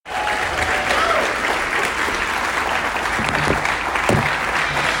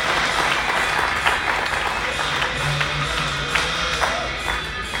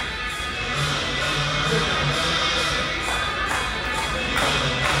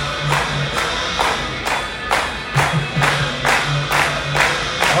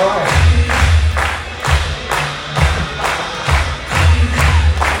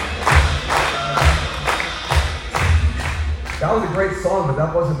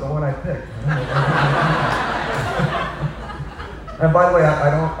the one I picked. And by the way,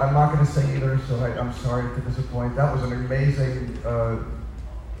 I'm not going to sing either, so I'm sorry to disappoint. That was an amazing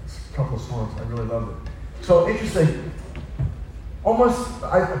couple of songs. I really loved it. So interesting.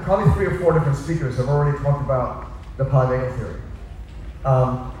 Probably 3 or 4 different speakers have already talked about the Polyvagal Theory.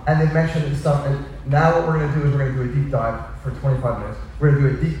 And they mentioned it and stuff. And now what we're going to do is we're going to do a deep dive for 25 minutes. We're going to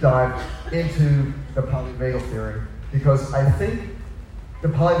do a deep dive into the Polyvagal Theory because I think the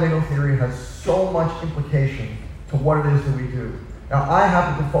Polyvagal Theory has so much implication to what it is that we do. Now, I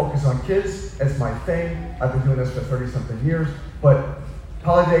happen to focus on kids. It's my thing. I've been doing this for 30-something years. But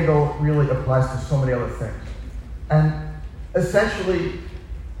Polyvagal really applies to so many other things. And essentially,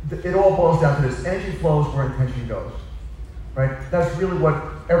 it all boils down to this. Energy flows where intention goes. Right? That's really what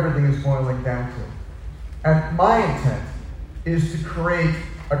everything is boiling down to. And my intent is to create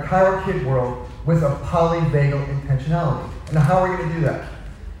a Chiro Kid world with a polyvagal intentionality. And how are we going to do that?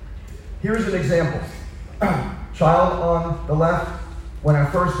 Here's an example. Child on the left, when I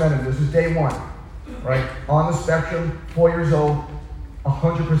first met him, this is day 1, right? On the spectrum, 4 years old,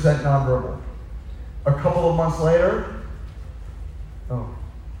 100% nonverbal. A couple of months later,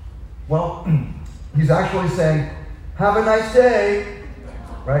 he's actually saying, "Have a nice day,"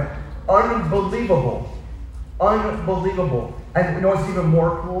 right? Unbelievable. Unbelievable. And you know what's even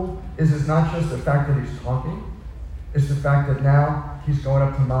more cool is it's not just the fact that he's talking, it's the fact that now he's going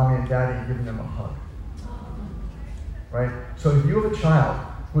up to mommy and daddy and giving them a hug. Right? So if you have a child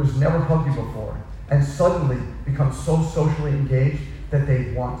who has never hugged you before and suddenly becomes so socially engaged that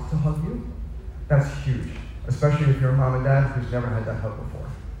they want to hug you, that's huge. Especially if you're a mom and dad who's never had that hug before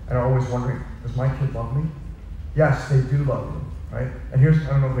and are always wondering, does my kid love me? Yes, they do love you, right? And here's,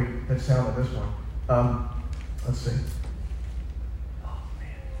 I don't know if we can sound on this one. Let's see. Oh,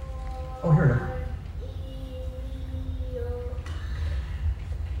 man. Oh, here it is.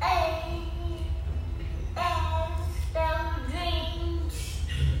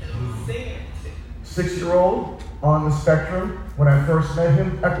 Six-year-old on the spectrum. When I first met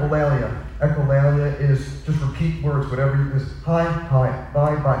him, echolalia. Echolalia is just repeat words, whatever it is. Hi,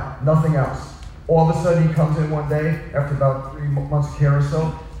 bye, bye, nothing else. All of a sudden he comes in one day after about 3 months of care or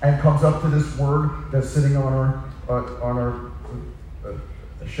so and comes up to this word that's sitting on our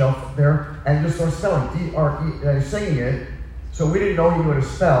shelf there and just starts spelling D-R-E, and he's singing it. So we didn't know he knew how to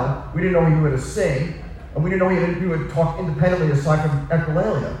spell, we didn't know he knew how to sing, and we didn't know he knew how to talk independently aside from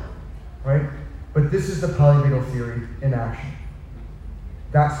echolalia, right? But this is the Polyvagal Theory in action.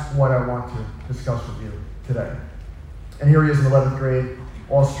 That's what I want to discuss with you today. And here he is in 11th grade,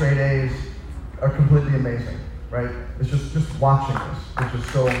 all straight A's, completely amazing, right? It's just watching this, which is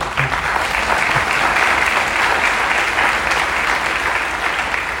so...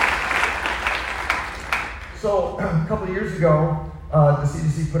 So a couple of years ago, the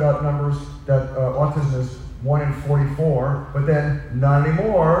CDC put out numbers that autism is 1 in 44, but then not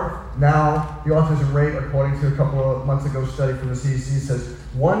anymore. Now, the autism rate, according to a couple of months ago study from the CDC, says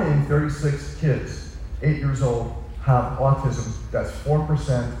 1 in 36 kids, 8 years old, have autism. That's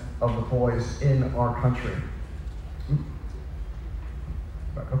 4% of the boys in our country.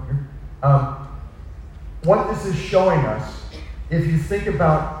 Back up here. What this is showing us, if you think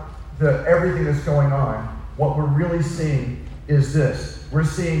about everything that's going on, what we're really seeing is this. We're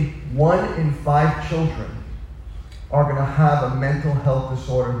seeing 1 in 5 children are going to have a mental health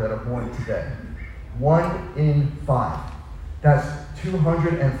disorder that are born today. 1 in 5. That's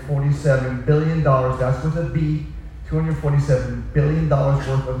 $247 billion. That's with a B. $247 billion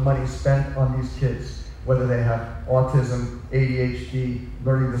worth of money spent on these kids, whether they have autism, ADHD,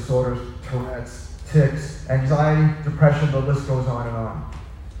 learning disorders, Tourette's, tics, anxiety, depression, the list goes on and on.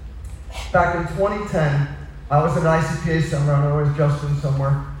 Back in 2010, I was at an ICPA seminar. I know it was Justin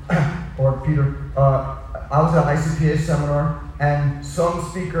somewhere, or Peter. I was at an ICPA seminar, and some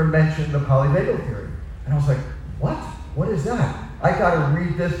speaker mentioned the Polyvagal Theory. And I was like, what? What is that? I got to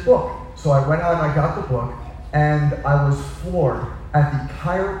read this book. So I went out and I got the book, and I was floored at the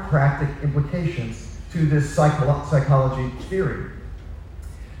chiropractic implications to this psychology theory.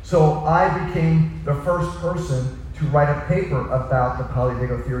 So I became the first person to write a paper about the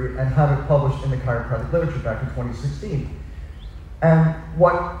Polyvagal Theory and have it published in the chiropractic literature back in 2016. And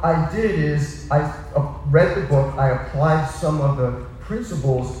what I did is I read the book, I applied some of the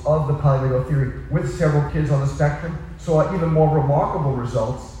principles of the Polyvagal Theory with several kids on the spectrum, saw even more remarkable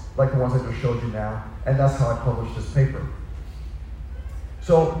results, like the ones I just showed you now, and that's how I published this paper.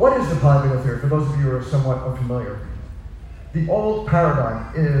 So what is the Polyvagal Theory, for those of you who are somewhat unfamiliar? The old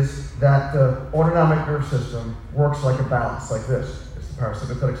paradigm is that the autonomic nerve system works like a balance, like this. It's the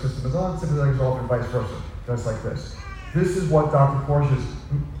parasympathetic system is on, sympathetic is off, and vice versa. Just like this. This is what Dr. Porges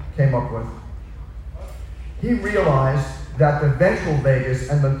came up with. He realized that the ventral vagus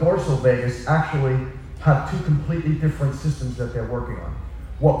and the dorsal vagus actually have two completely different systems that they're working on.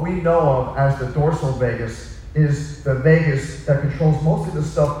 What we know of as the dorsal vagus is the vagus that controls most of the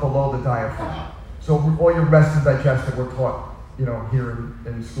stuff below the diaphragm. So all your rest and digest that we're taught, here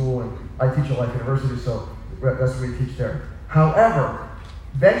in school, and I teach at Life University, so that's what we teach there. However,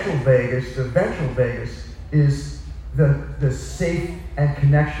 the ventral vagus is the safe and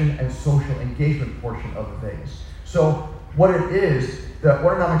connection and social engagement portion of the vagus. So what it is, the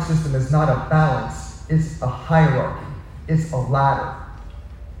autonomic system is not a balance, it's a hierarchy, it's a ladder.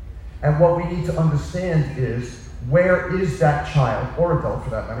 And what we need to understand is, where is that child, or adult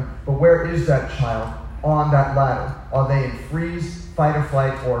for that matter, but where is that child on that ladder? Are they in freeze, fight or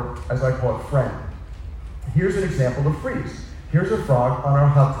flight, or as I call it, friend? Here's an example of freeze. Here's a frog on our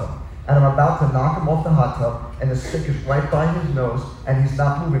hot tub, and I'm about to knock him off the hot tub, and the stick is right by his nose, and he's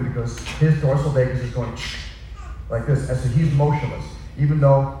not moving because his dorsal vagus is going like this, and so he's motionless. Even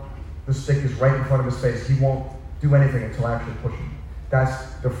though the stick is right in front of his face, he won't do anything until I actually push him.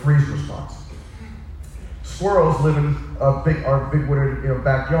 That's the freeze response. Squirrels live in our big wooded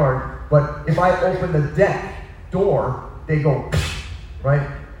backyard, but if I open the deck door, they go, right?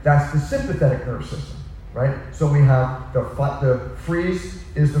 That's the sympathetic nervous system, right? So we have the freeze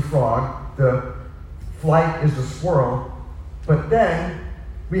is the frog, the flight is the squirrel, but then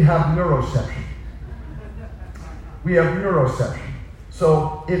we have neuroception. We have neuroception.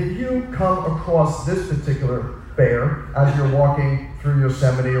 So if you come across this particular bear as you're walking through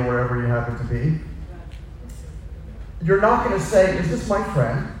Yosemite or wherever you happen to be, you're not going to say, is this my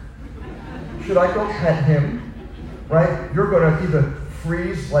friend? Should I go pet him? Right? You're going to either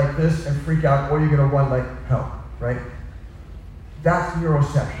freeze like this and freak out, or you're going to run like hell, right? That's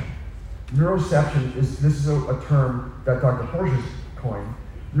neuroception. Neuroception this is a term that Dr. Porges coined.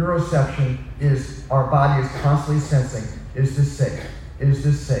 Neuroception is our body is constantly sensing, is this safe? Is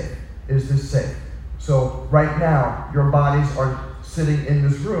this safe? Is this safe? So right now, your bodies are sitting in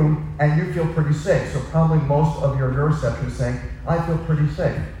this room and you feel pretty safe. So probably most of your neuroception is saying, I feel pretty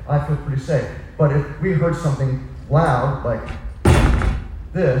safe. I feel pretty safe. But if we heard something loud like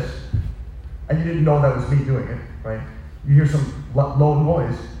this, and you didn't know that was me doing it, right? You hear some low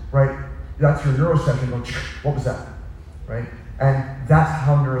noise, right? That's your neuroception going, what was that, right? And that's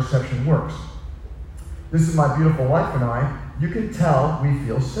how neuroception works. This is my beautiful wife and I. You can tell we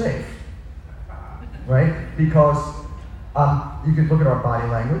feel safe, right? Because you can look at our body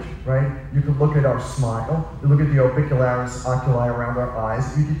language, right? You can look at our smile. You look at the orbicularis oculi around our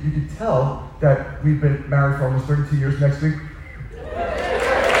eyes. You can tell that we've been married for almost 32 years next week.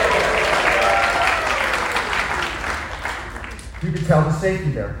 You can tell the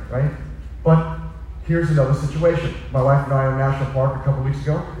safety there, right? But here's another situation. My wife and I are in National Park a couple weeks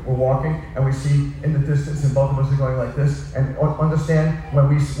ago. We're walking, and we see in the distance, and both of us are going like this. And understand when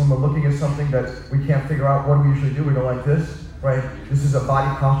we're looking at something that we can't figure out, what do we usually do? We go like this, right? This is a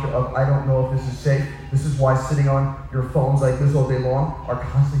body posture of, I don't know if this is safe. This is why sitting on your phones like this all day long are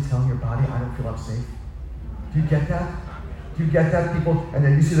constantly telling your body, I don't feel unsafe. Do you get that? Do you get that, people? And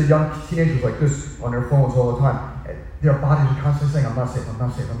then you see the young teenagers like this on their phones all the time. Their bodies are constantly saying, I'm not safe, I'm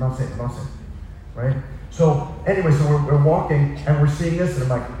not safe, I'm not safe, I'm not safe. Right? So anyway, so we're walking and we're seeing this, and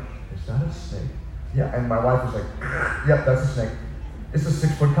I'm like, is that a snake? Yeah, and my wife was like, yep, that's a snake. It's a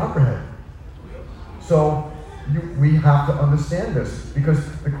 6-foot copperhead. So we have to understand this,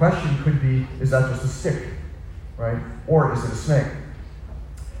 because the question could be, is that just a stick? Right? Or is it a snake?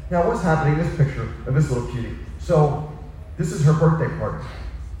 Now what's happening in this picture of this little cutie? So this is her birthday party.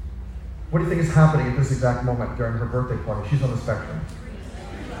 What do you think is happening at this exact moment during her birthday party? She's on the spectrum.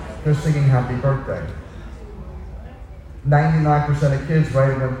 They're singing happy birthday. 99% of kids,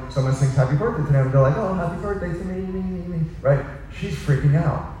 right, when someone sings happy birthday to them, they're like, oh, happy birthday to me, right? She's freaking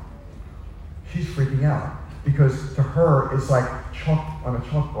out. She's freaking out. Because to her, it's like chalk on a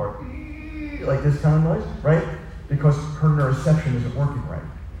chalkboard. Like this kind of noise, right? Because her neuroception isn't working right.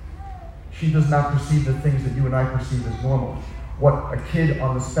 She does not perceive the things that you and I perceive as normal. What a kid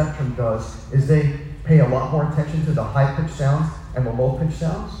on the spectrum does is they pay a lot more attention to the high-pitched sounds and the low-pitched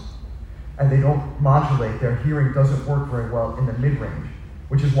sounds, and they don't modulate. Their hearing doesn't work very well in the mid-range,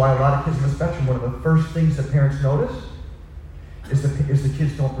 which is why a lot of kids on the spectrum, one of the first things that parents notice is the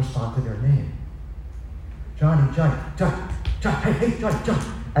kids don't respond to their name. Johnny, Johnny, John, John, hey, John,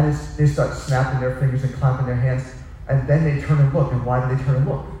 John. And they start snapping their fingers and clapping their hands, and then they turn and look. And why do they turn and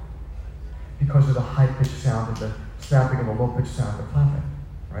look? Because of the high-pitched sound and the snapping and the low-pitched sound of the clapping,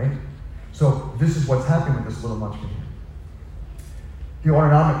 right? So this is what's happening with this little munchkin here. The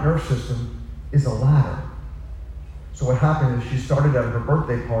autonomic nerve system is a ladder. So what happened is she started at her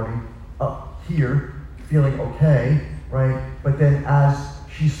birthday party up here, feeling okay, right? But then as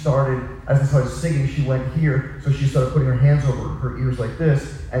they started singing, she went here, so she started putting her hands over her ears like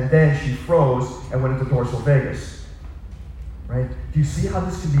this, and then she froze and went into dorsal vagus, right? Do you see how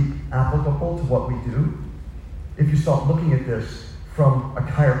this can be applicable to what we do? If you start looking at this from a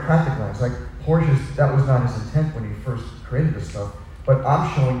chiropractic lens, like Portia's, that was not his intent when he first created this stuff, but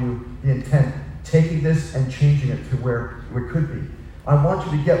I'm showing you the intent, taking this and changing it to where it could be. I want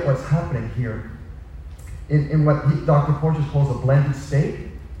you to get what's happening here in what Dr. Portia calls a blended state.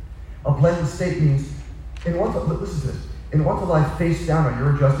 A blended state means, listen to this, in order to lie face down on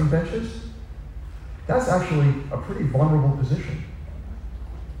your adjusting benches, that's actually a pretty vulnerable position,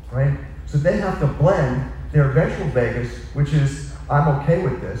 right? So they have to blend their ventral vagus, which is, I'm okay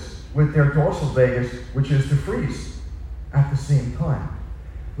with this, with their dorsal vagus, which is to freeze at the same time.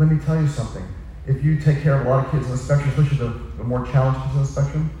 Let me tell you something. If you take care of a lot of kids on the spectrum, especially the more challenged kids on the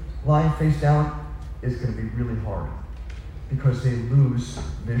spectrum, lying face down is going to be really hard because they lose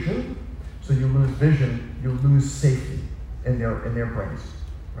vision. So you lose vision, you lose safety in their brains,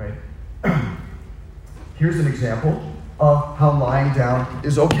 right? Here's an example of how lying down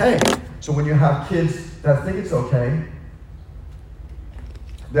is okay. So when you have kids that think it's okay,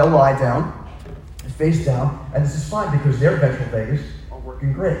 they'll lie down, face down, and this is fine because their ventral vagus are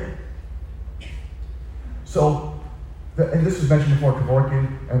working great. So, and this was mentioned before, Kevorkian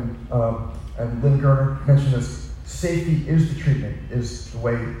and Lynn Gerner mentioned this. Safety is the treatment, is the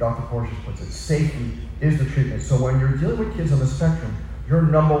way Dr. Portius puts it. Safety is the treatment. So when you're dealing with kids on the spectrum, your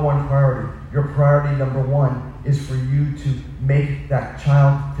number one priority, your priority number one is for you to make that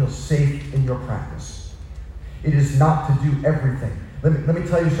child feel safe in your practice. It is not to do everything. Let me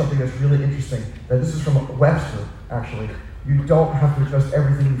tell you something that's really interesting. That this is from Webster, actually. You don't have to adjust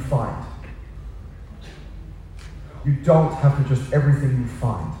everything you find. You don't have to adjust everything you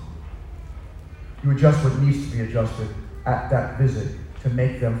find. You adjust what needs to be adjusted at that visit to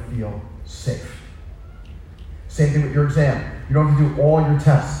make them feel safe. Same thing with your exam. You don't have to do all your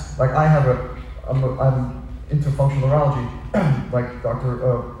tests. Like I'm into functional neurology, like Dr.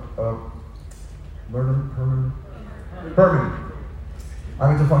 Berman.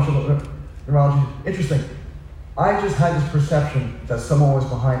 I'm into functional neurology. Interesting. I just had this perception that someone was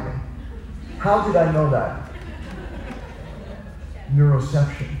behind me. How did I know that?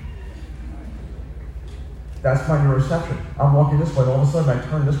 Neuroception. That's my neuroception. I'm walking this way, and all of a sudden I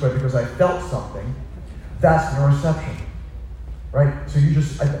turn this way because I felt something. That's neuroception, right? So you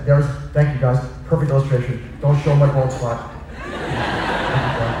just, thank you guys, perfect illustration. Don't show my gold spot.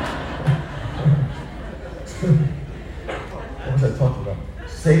 What was I talking about?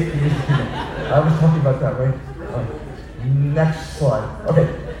 Safety is the key. I was talking about that, right? Next slide. Okay,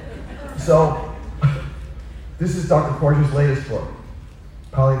 so this is Dr. Portia's latest book,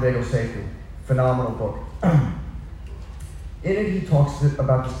 Polyvagal Safety. Phenomenal book. In it, he talks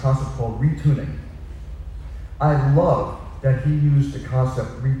about this concept called retuning. I love that he used the concept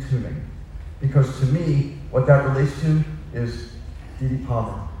retuning because to me, what that relates to is D.D.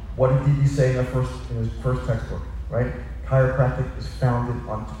 Palmer. What did D.D. say in his first textbook, right? Chiropractic is founded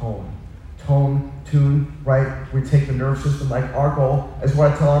on tone. Tone, tune, right? We take the nerve system, like our goal is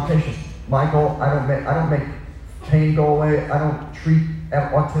what I tell our patients. My goal, I don't make pain go away. I don't treat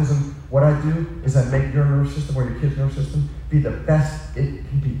autism. What I do is I make your nerve system or your kid's nerve system be the best it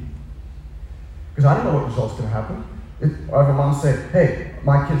can be. Because I don't know what result's going to happen. If a mom say, hey,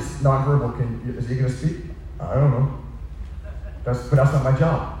 my kid's nonverbal, is he going to speak? I don't know. But that's not my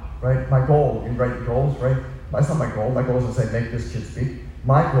job, right? My goal in writing goals, right? That's not my goal. My goal isn't to say, make this kid speak.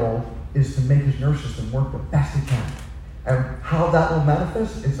 My goal is to make his nerve system work the best it can. And how that will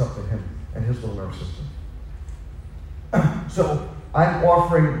manifest, it's up to him and his little nerve system. So I'm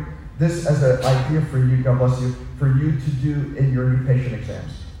offering this as an idea for you, God bless you, for you to do in your new patient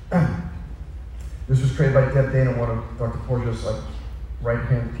exams. This was created by Deb Dana, one of Dr. Portia's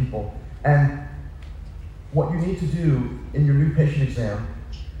right-hand people. And what you need to do in your new patient exam,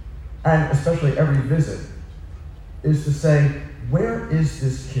 and especially every visit, is to say, where is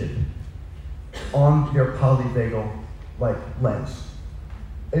this kid on their polyvagal lens?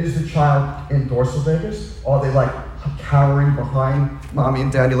 Is the child in dorsal vagus? Are they cowering behind mommy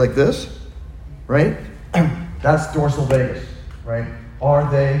and daddy like this? Right? That's dorsal vagus, right? Are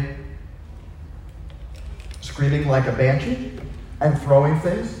they screaming like a banshee and throwing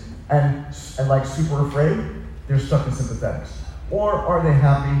things and super afraid? They're stuck in sympathetics. Or are they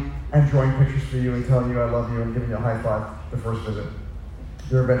happy and drawing pictures for you and telling you I love you and giving you a high five the first visit?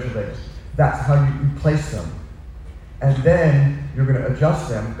 They're ventral vagus. That's how you place them. And then you're going to adjust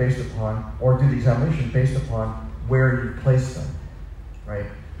them based upon, or do the examination based upon where you place them, right?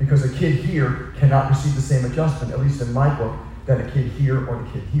 Because a kid here cannot receive the same adjustment, at least in my book, that a kid here or the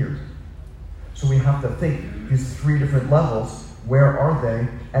kid here. So we have to think these 3 different levels, where are they,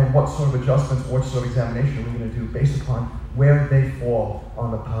 and what sort of adjustments, what sort of examination are we going to do based upon where they fall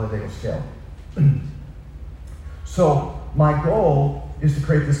on the polyvagal scale. So my goal is to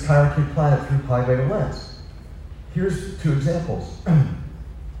create this chiropractic planet through polyvagal lens. Here's 2 examples.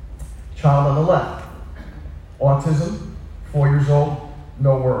 Child on the left, autism, 4 years old,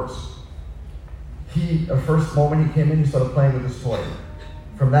 no words. The first moment he came in, he started playing with his toy.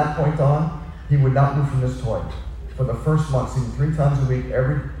 From that point on, he would not move from this toy. For the first month, seen 3 times a week,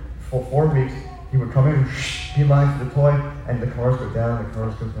 for 4 weeks, he would come in, be lined for the toy, and the cars go down, the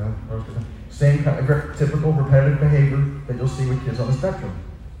cars go down, the cars go down. Same kind of typical repetitive behavior that you'll see with kids on the spectrum.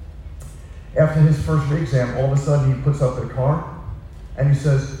 After his first re-exam, all of a sudden he puts up the car, and he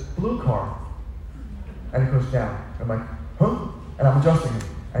says, blue car. And it goes down. I'm like, huh? And I'm adjusting it.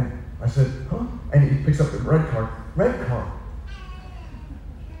 And I said, huh? And he picks up the red car. Red car.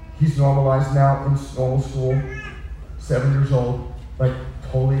 He's normalized now in normal school, 7 years old, like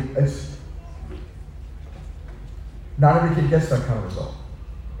totally, it's, not every kid gets that kind of result,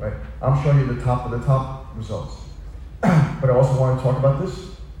 right? I'm showing you the top of the top results. But I also want to talk about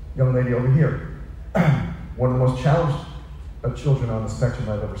this young lady over here. One of the most challenged children on the spectrum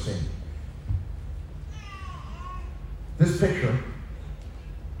I've ever seen. This picture,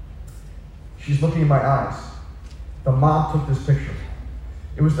 she's looking in my eyes. The mom took this picture.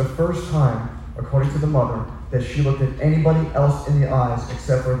 It was the first time, according to the mother, that she looked at anybody else in the eyes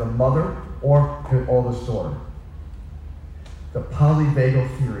except for the mother or her oldest daughter. The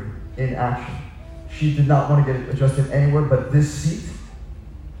Polyvagal Theory in action. She did not want to get adjusted anywhere but this seat.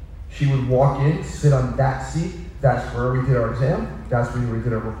 She would walk in, sit on that seat. That's where we did our exam. That's where we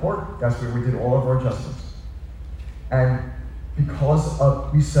did our report. That's where we did all of our adjustments. And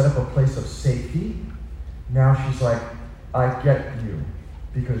because we set up a place of safety, now she's like, I get you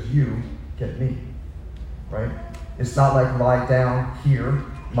because you get me, right? It's not like lie down here,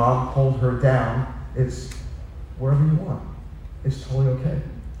 mom pulled her down. It's wherever you want. It's totally okay.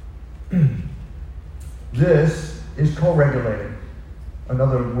 This is co-regulating.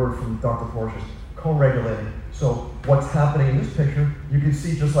 Another word from Dr. Porsche's, co-regulating. So what's happening in this picture, you can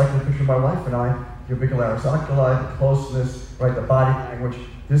see just like in the picture of my wife and I, the orbicularis oculi, the closeness, right, the body language.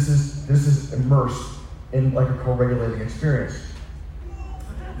 This is immersed in like a co-regulating experience.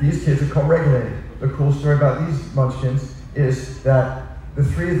 These kids are co-regulating. The cool story about these munchkins is that the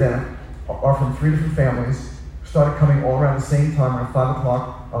 3 of them are from 3 different families, started coming all around the same time around 5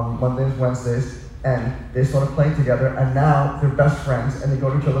 o'clock on Mondays, Wednesdays, and they started playing together, and now they're best friends, and they go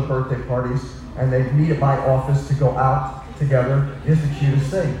to each other's birthday parties, and they meet at my office to go out together. It's the cutest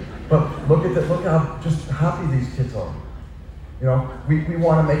thing. But look how just happy these kids are. You know, we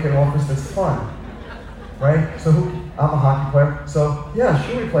want to make an office that's fun, right? So I'm a hockey player, so yeah,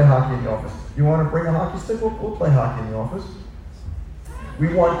 sure we play hockey in the office. You want to bring a hockey stick? We'll play hockey in the office.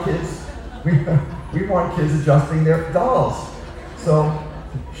 We want kids, we want kids adjusting their dolls. So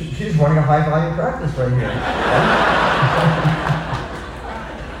she's running a high volume practice right here.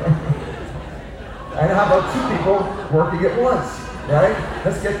 And how about 2 people working at once, right?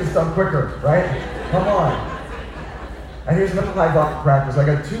 Let's get this done quicker, right? Come on. And here's another high volume practice. I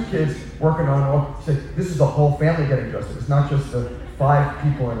got 2 kids working on, this is the whole family getting adjusted. It's not just the 5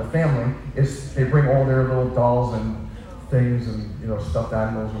 people in the family. It's they bring all their little dolls and things and stuffed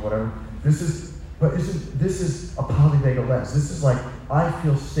animals or whatever. This is a polyvagal lens. This is like, I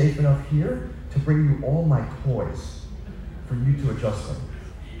feel safe enough here to bring you all my toys for you to adjust them.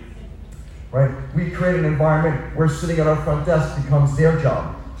 Right? We create an environment where sitting at our front desk becomes their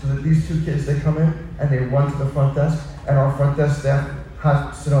job. So that these 2 kids, they come in and they run to the front desk, and our front desk staff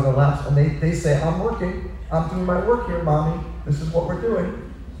have to sit on their laps, and they say, I'm working, I'm doing my work here, mommy, this is what we're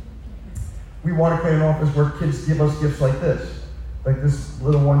doing. We want to create an office where kids give us gifts like this. Like this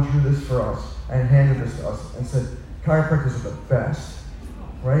little one drew this for us and handed this to us and said, chiropractors are the best,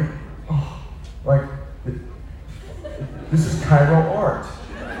 right? Oh, like, this is chiro art.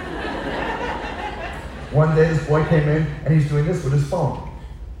 One day this boy came in and he's doing this with his phone.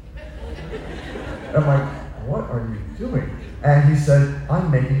 I'm like, what are you doing? And he said, I'm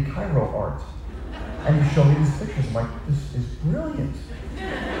making chiro art. And he showed me these pictures. I'm like, this is brilliant,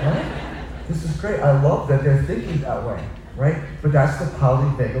 right? This is great. I love that they're thinking that way, right? But that's the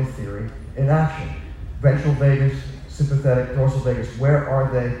polyvagal theory in action. Ventral vagus, sympathetic, dorsal vagus, where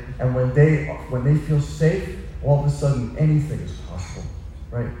are they? And when they feel safe, all of a sudden anything is possible,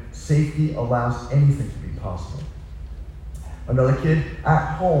 right? Safety allows anything to be possible. Another kid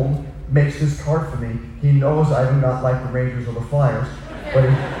at home, makes this card for me. He knows I do not like the Rangers or the Flyers, but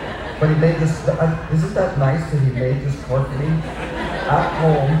he made this. Isn't that nice that he made this card for me at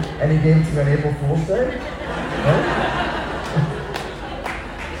home, and he gave it to me on April Fool's Day? Right?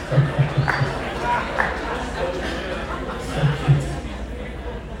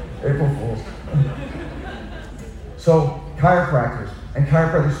 April Fools. So, chiropractors and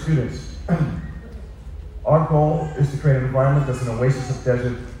chiropractic students, our goal is to create an environment that's an oasis of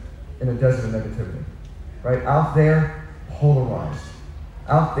desert in a desert of negativity. Right? Out there, polarized.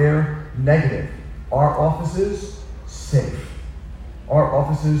 Out there, negative. Our offices, safe. Our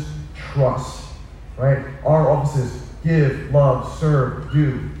offices, trust. Right? Our offices, give, love, serve,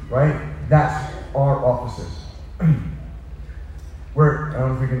 do. Right? That's our offices. I don't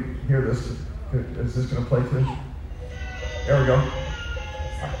know if we can hear this. Is this going to play too? There we go.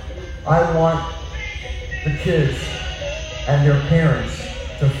 I want the kids and their parents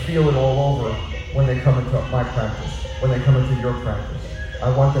to feel it all over when they come into my practice, when they come into your practice. I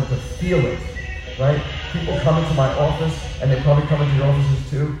want them to feel it, right? People come into my office, and they probably come into your offices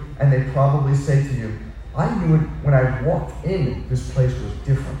too, and they probably say to you, I knew it when I walked in, this place was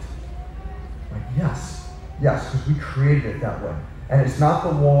different. Like, yes, because we created it that way. And it's not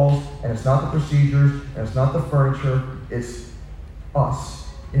the walls, and it's not the procedures, and it's not the furniture, it's us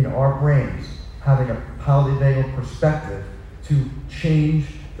in our brains having a polyvagal perspective to change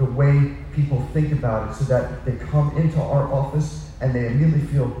the way people think about it so that they come into our office and they immediately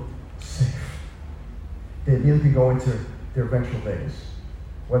feel safe. They immediately go into their ventral vagus,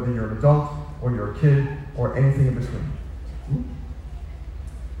 whether you're an adult or you're a kid or anything in between.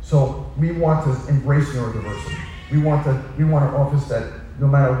 So we want to embrace neurodiversity. We want an office that no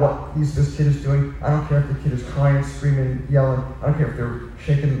matter what this kid is doing, I don't care if the kid is crying, screaming, yelling, I don't care if they're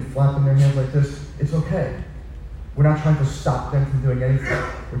shaking and flapping their hands like this, it's okay. We're not trying to stop them from doing anything.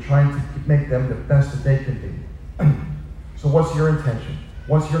 We're trying to make them the best that they can be. So what's your intention?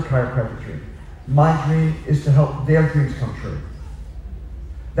 What's your chiropractic dream? My dream is to help their dreams come true.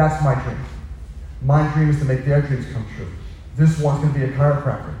 That's my dream. My dream is to make their dreams come true. This one's going to be a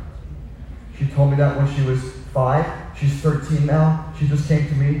chiropractor. She told me that when she was 5. She's 13 now. She just came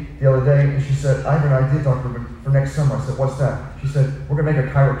to me the other day and she said, I have an idea, Dr. Rubin, for next summer. I said, what's that? She said, we're going to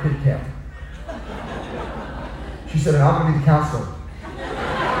make a chiro kid camp. She said, and I'm going to be the counselor.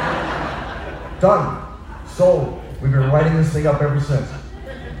 Done. Sold. We've been writing this thing up ever since.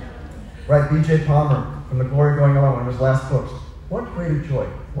 Right, B.J. Palmer, from The Glory Going On, one of his last books. What greater joy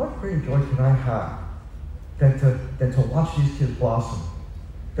can I have than to watch these kids blossom,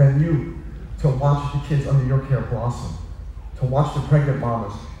 than you to watch the kids under your care blossom, to watch the pregnant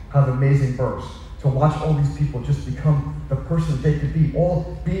mamas have amazing births, to watch all these people just become the person they could be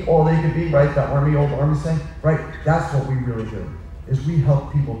all they could be, right? That old army saying, right? That's what we really do, is we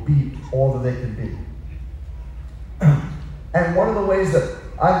help people be all that they can be. And one of the ways that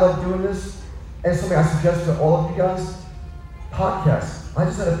I love doing this, and something I suggest to all of you guys, podcasts. I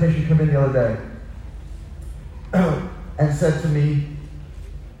just had a patient come in the other day and said to me,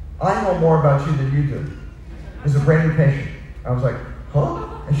 I know more about you than you do. It's a brand new patient. I was like, huh?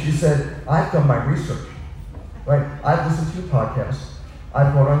 And she said, I've done my research. Right? I've listened to your podcasts.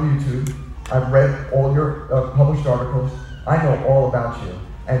 I've gone on YouTube. I've read all your published articles. I know all about you.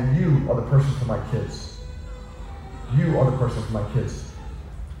 And you are the person for my kids. You are the person for my kids.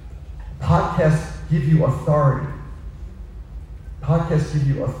 Podcasts give you authority. Podcasts give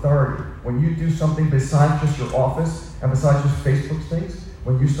you authority. When you do something besides just your office and besides just Facebook things,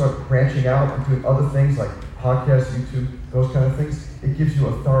 when you start branching out and doing other things like podcasts, YouTube, those kind of things, it gives you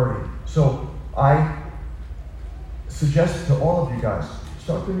authority. So I suggest to all of you guys,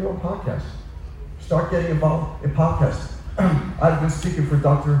 start doing your own podcast. Start getting involved in podcasts. I've been speaking for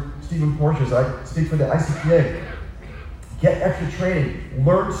Dr. Stephen Porges. I speak for the ICPA. Get extra training.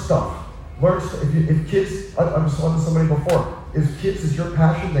 Learn stuff. If kids, I was talking to somebody before, if kids is your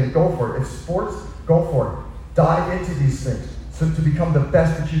passion, then go for it. If sports, go for it. Dive into these things so to become the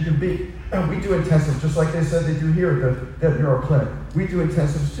best that you can be. And we do intensives, just like they said they do here at the Neuro Clinic. We do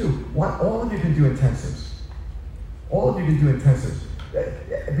intensives too. Why? All of you can do intensives. All of you can do intensives.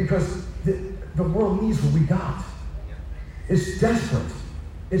 Because the world needs what we got. It's desperate.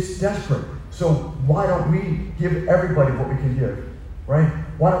 It's desperate. So why don't we give everybody what we can give? Right?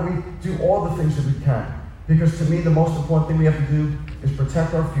 Why don't we do all the things that we can? Because to me, the most important thing we have to do is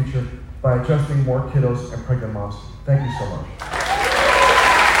protect our future by adjusting more kiddos and pregnant moms. Thank you so much.